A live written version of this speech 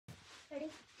Ready?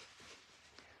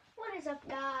 What is up,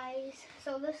 guys?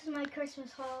 So this is my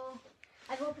Christmas haul.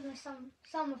 I've opened some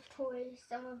of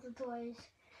the toys.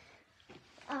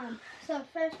 So the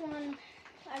first one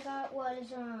I got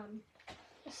was a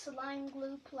Slime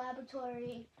Gloop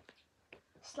Laboratory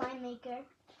slime maker.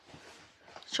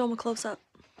 Show them a close up.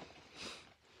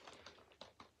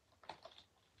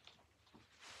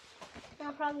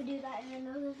 I'll probably do that in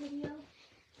another video.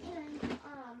 And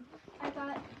I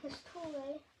got this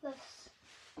toy,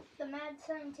 the Mad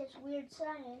Scientist Weird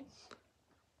Science.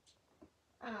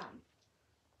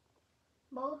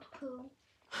 Mold poo,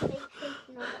 fake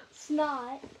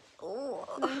snot,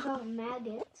 learn about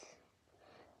maggots,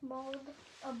 mold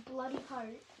a bloody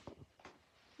heart,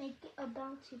 make a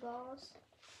bouncy balls,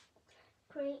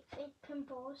 create fake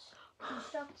pimples,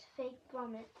 construct fake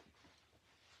vomit.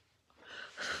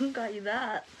 Who got you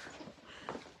that?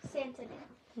 Santa did.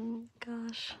 Oh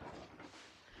gosh.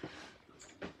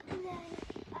 And then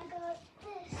I got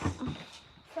this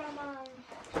from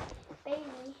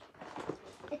Bailey.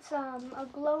 It's a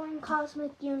glowing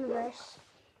cosmic universe.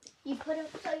 You put them,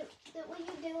 so what you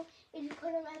do is you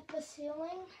put them at the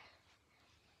ceiling,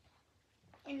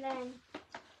 and then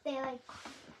they like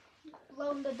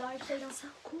glow in the dark. So That's so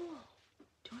cool. Do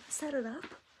you want to set it up?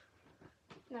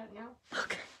 no.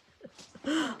 Okay.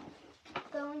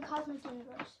 Glowing cosmic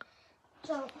universe.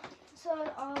 So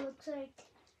it all looks like.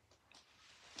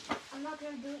 I'm not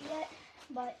gonna do it yet,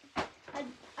 but I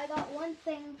got one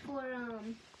thing for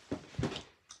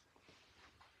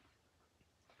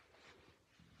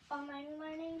online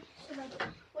learning. So like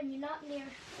when you're not near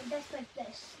a desk like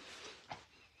this.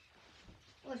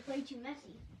 Well, it's way too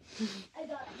messy. I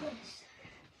got this.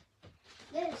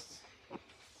 This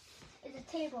is a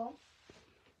table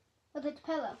with its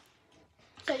pillow.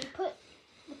 So you put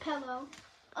the pillow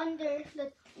under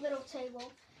the little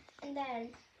table, and then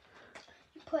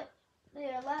you put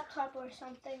your laptop or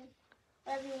something,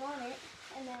 wherever you want it,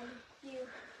 and then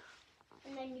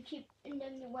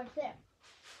you work there.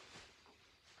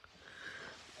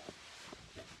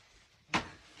 I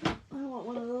want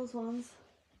one of those ones.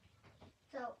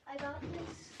 So I got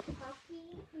this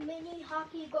mini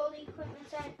hockey goalie equipment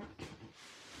set.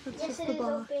 That's Yes, just it the is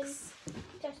box. open.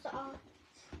 Just the off.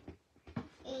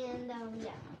 And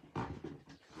yeah.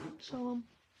 Show them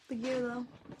the gear though.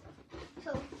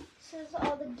 So this is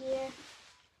all the gear.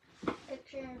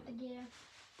 Picture of the gear.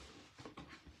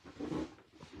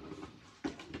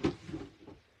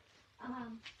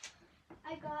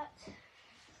 I got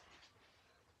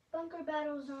Bunker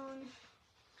Battle Zone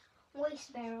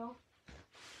waste barrel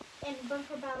and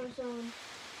Bunker Battle Zone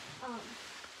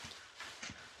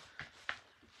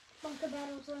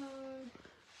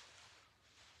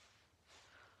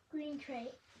green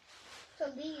crate. So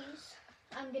these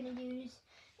I'm gonna use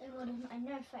in one of my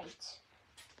Nerf fights.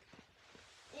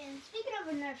 And speaking of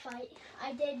a Nerf fight,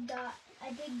 I did get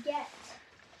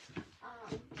a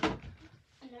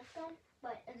Nerf gun,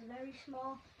 but it's very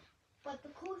small. But the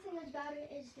cool thing about it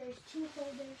is there's two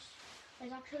holders.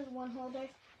 There's actually one holder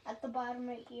at the bottom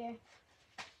right here.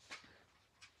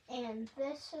 And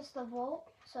this is the volt.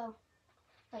 So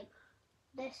like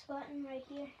this button right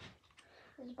here.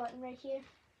 This button right here.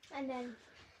 And then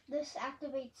this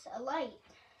activates a light.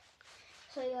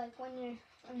 So like when you're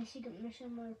on a secret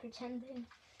mission or pretending,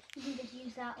 you can just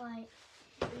use that light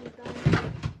for your gun.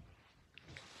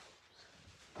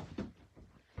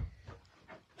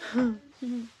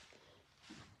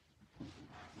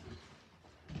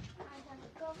 I have a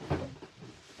go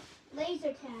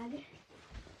laser tag.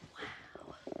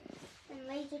 Wow. And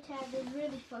laser tag is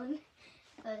really fun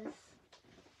because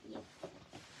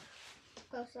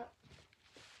close up.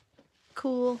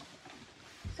 Cool.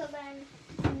 So then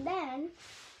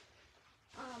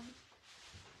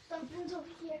something's over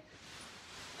here.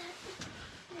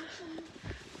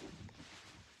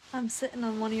 I'm sitting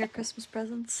on one of your Christmas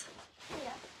presents.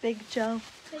 Yeah, Big Joe.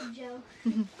 Big Joe.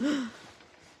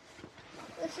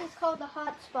 This is called the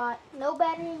hotspot. No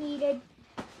battery needed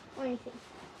or anything.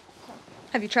 So,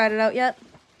 Have you tried it out yet?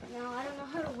 no, I don't know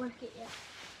how to work it yet.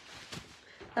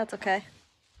 That's okay.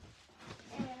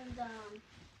 And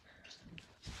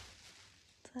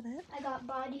Is that it? I got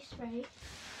body spray.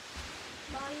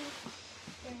 Body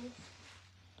sprays.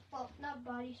 Well, not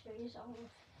body sprays,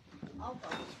 all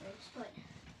body sprays, but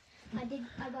I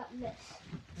got this.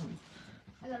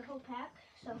 I got a whole pack.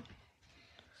 So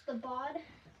it's the Bod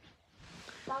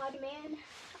Man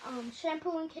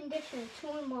shampoo and conditioner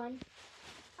 2-in-1.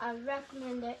 I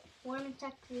recommend it. Warm and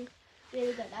sexy,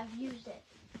 really good. I've used it.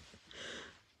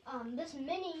 This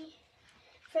mini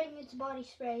fragrance body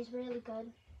spray is really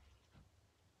good.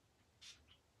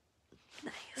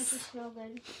 Makes you Nice. smell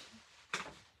good.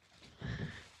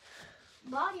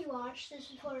 body wash. This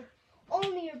is for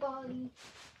only your body.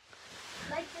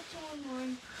 Like the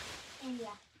 2-in-1. And yeah.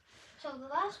 So the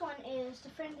last one is the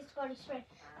Franklin's body spray.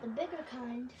 The bigger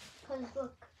kind. Because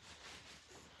look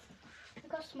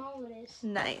how small it is.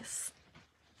 Nice.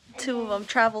 And Two of then- them,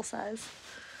 travel size.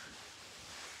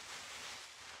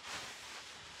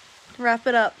 Wrap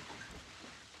it up.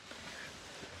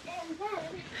 And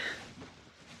then,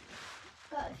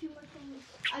 got a few more things.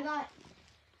 I got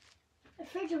a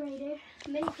refrigerator,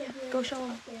 mini refrigerator. Go show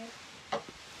 'em. up there.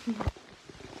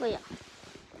 Well, yeah.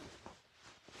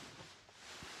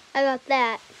 I got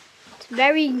that. It's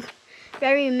very,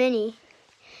 very mini.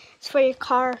 It's for your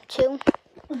car too.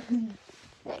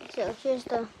 So here's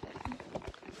the.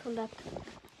 Come back.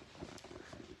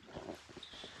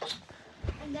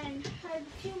 And then I have a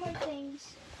few more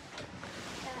things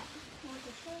that I want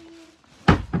to show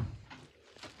you.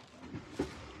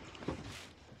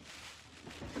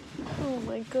 Oh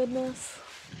my goodness.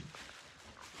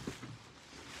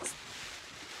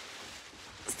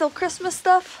 Still Christmas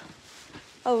stuff?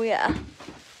 Oh yeah.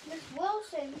 This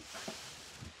Wilson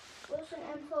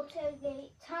Info Tailgate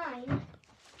Time,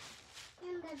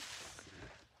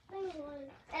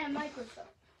 and a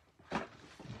microscope.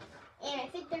 And I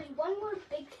think there's one more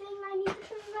big thing I need to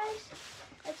show you guys.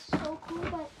 It's so cool,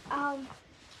 but I'll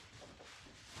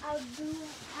do it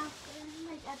after,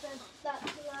 like that's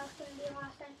the last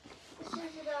time. This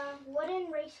is the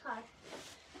wooden race car.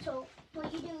 So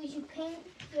what you do is you paint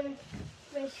your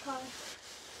race car.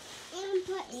 And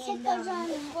put stickers on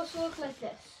it. It's supposed to look like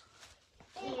this.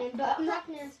 But I'm not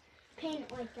going to paint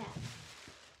it like that.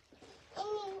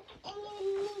 And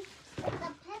you need the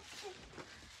picture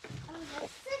of the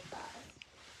stickers.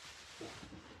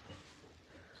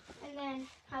 And then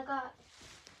I got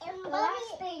And the Mommy,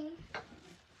 last thing.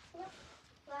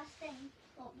 Last thing.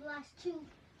 Well, the last two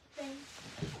things.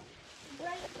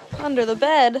 Right Under the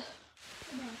bed. there.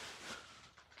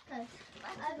 Because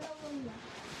I got one left.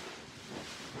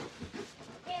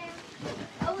 And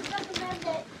I would recommend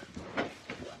it.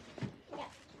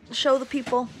 Show the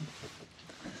people.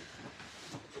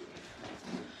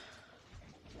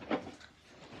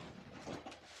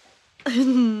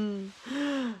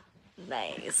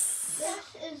 Nice.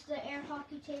 This is the air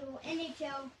hockey table,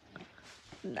 NHL.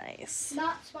 Nice.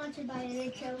 Not sponsored by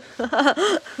NHL.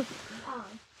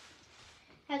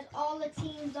 Has all the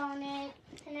teams on it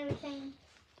and everything.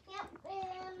 yep,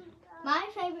 and My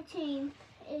favorite team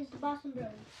is the Boston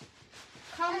Bruins.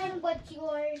 Comment what's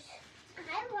yours,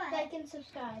 I want like and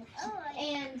subscribe.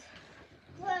 And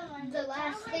Bruins. the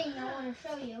last thing I want to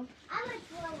show you I like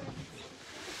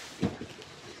Bruins.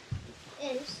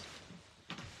 is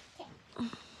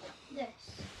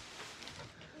this.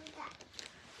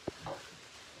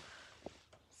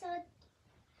 So,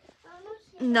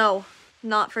 No,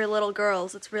 not for little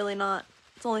girls. It's really not.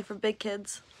 It's only for big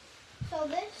kids. So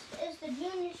this is the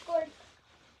Junior Scored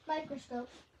microscope.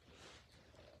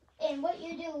 And what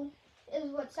you do is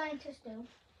what scientists do.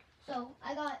 So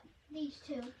I got these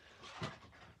two.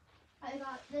 I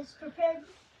got this prepared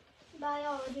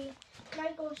biology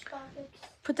microscopic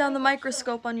Put down the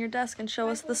microscope on your desk and show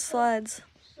us the slides.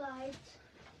 slides.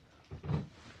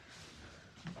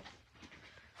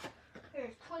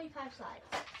 There's 25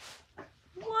 slides.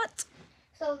 What?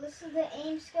 So this is the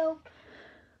AIM scope.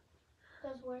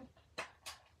 Does work.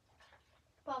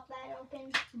 Pop that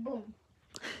open. Boom.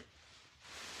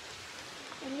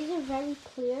 And these are very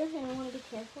clear, and I want to be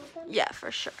careful with them. Yeah, for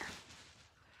sure.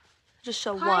 Just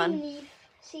show Pine one. leaf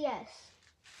CS.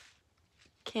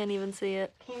 Can't even see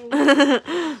it. Mama,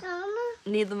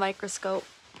 Need the microscope.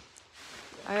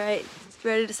 All right,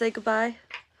 ready to say goodbye?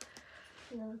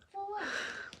 No.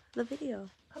 The video.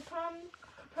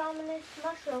 Caprominous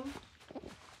mushroom.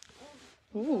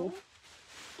 Ooh,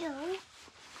 you.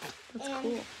 that's And-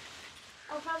 cool.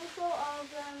 I'll probably show all of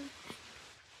them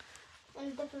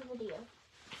in a different video.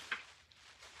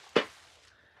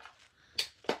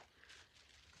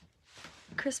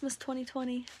 Christmas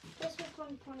 2020. Christmas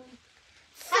 2020.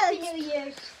 Happy New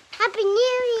Year's. Happy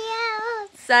New Year.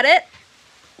 Is that it?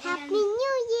 Happy And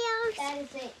New Year. that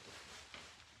is it.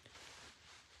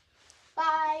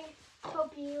 Bye.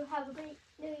 Hope you have a great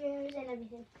New Year's and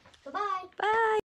everything. Goodbye. Bye.